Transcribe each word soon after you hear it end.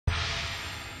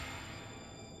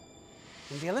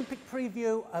In the Olympic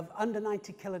preview of under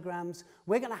 90 kilograms,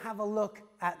 we're going to have a look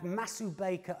at Mashu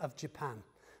of Japan.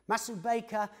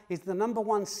 Mashu is the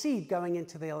 #1 seed going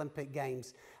into the Olympic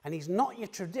Games, and he's not your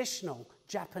traditional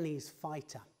Japanese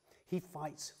fighter. He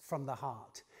fights from the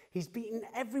heart. He's beaten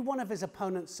every one of his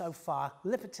opponents so far: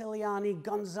 Lipitiliani,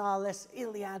 Gonzalez,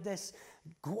 Iliadis,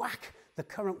 Guak, the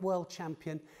current world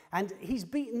champion, and he's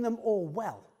beaten them all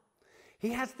well. He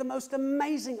has the most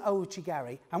amazing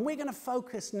ouchi-gari, and we're going to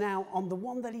focus now on the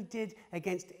one that he did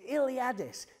against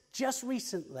Iliadis just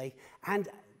recently, and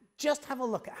just have a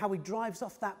look at how he drives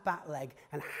off that back leg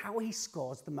and how he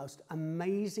scores the most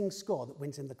amazing score that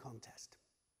wins in the contest.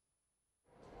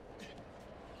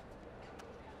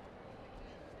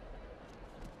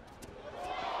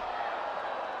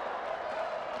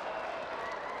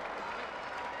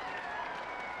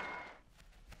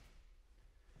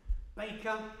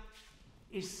 Baker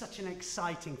is such an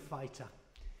exciting fighter.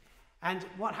 And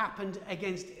what happened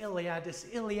against Iliadis?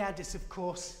 Iliadis, of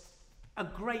course, a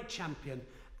great champion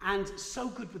and so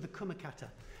good with the kumikata.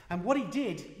 And what he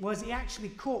did was he actually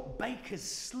caught Baker's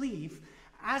sleeve,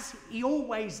 as he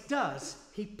always does.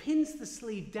 He pins the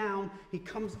sleeve down, he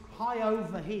comes high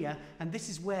over here, and this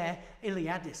is where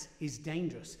Iliadis is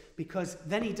dangerous, because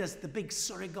then he does the big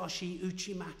surigoshi,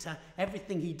 uchimata,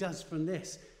 everything he does from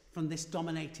this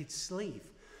dominated sleeve.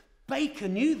 Baker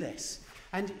knew this,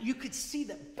 and you could see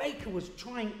that Baker was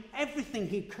trying everything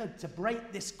he could to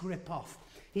break this grip off.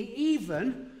 He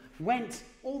even went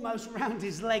almost round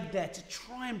his leg there to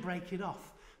try and break it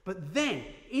off. But then,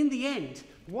 in the end,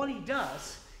 what he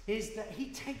does is that he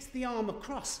takes the arm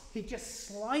across. He just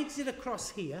slides it across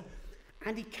here,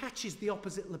 and he catches the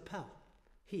opposite lapel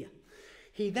here.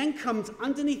 He then comes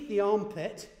underneath the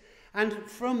armpit, and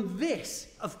from this,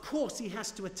 of course, he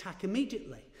has to attack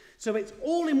immediately. So it's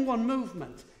all in one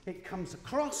movement. It comes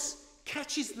across,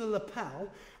 catches the lapel.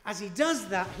 As he does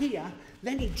that here,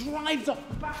 then he drives off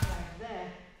the back leg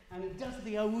there, and he does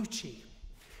the ouchi.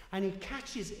 And he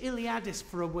catches Iliadis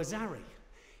for a ouchi-gari.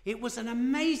 It was an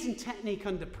amazing technique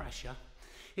under pressure.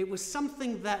 It was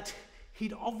something that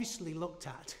he'd obviously looked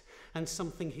at and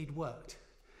something he'd worked.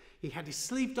 He had his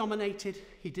sleeve dominated,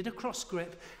 he did a cross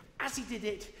grip. As he did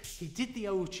it, he did the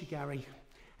ouchi-gari,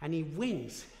 and he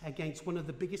wins against one of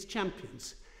the biggest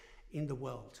champions in the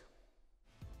world.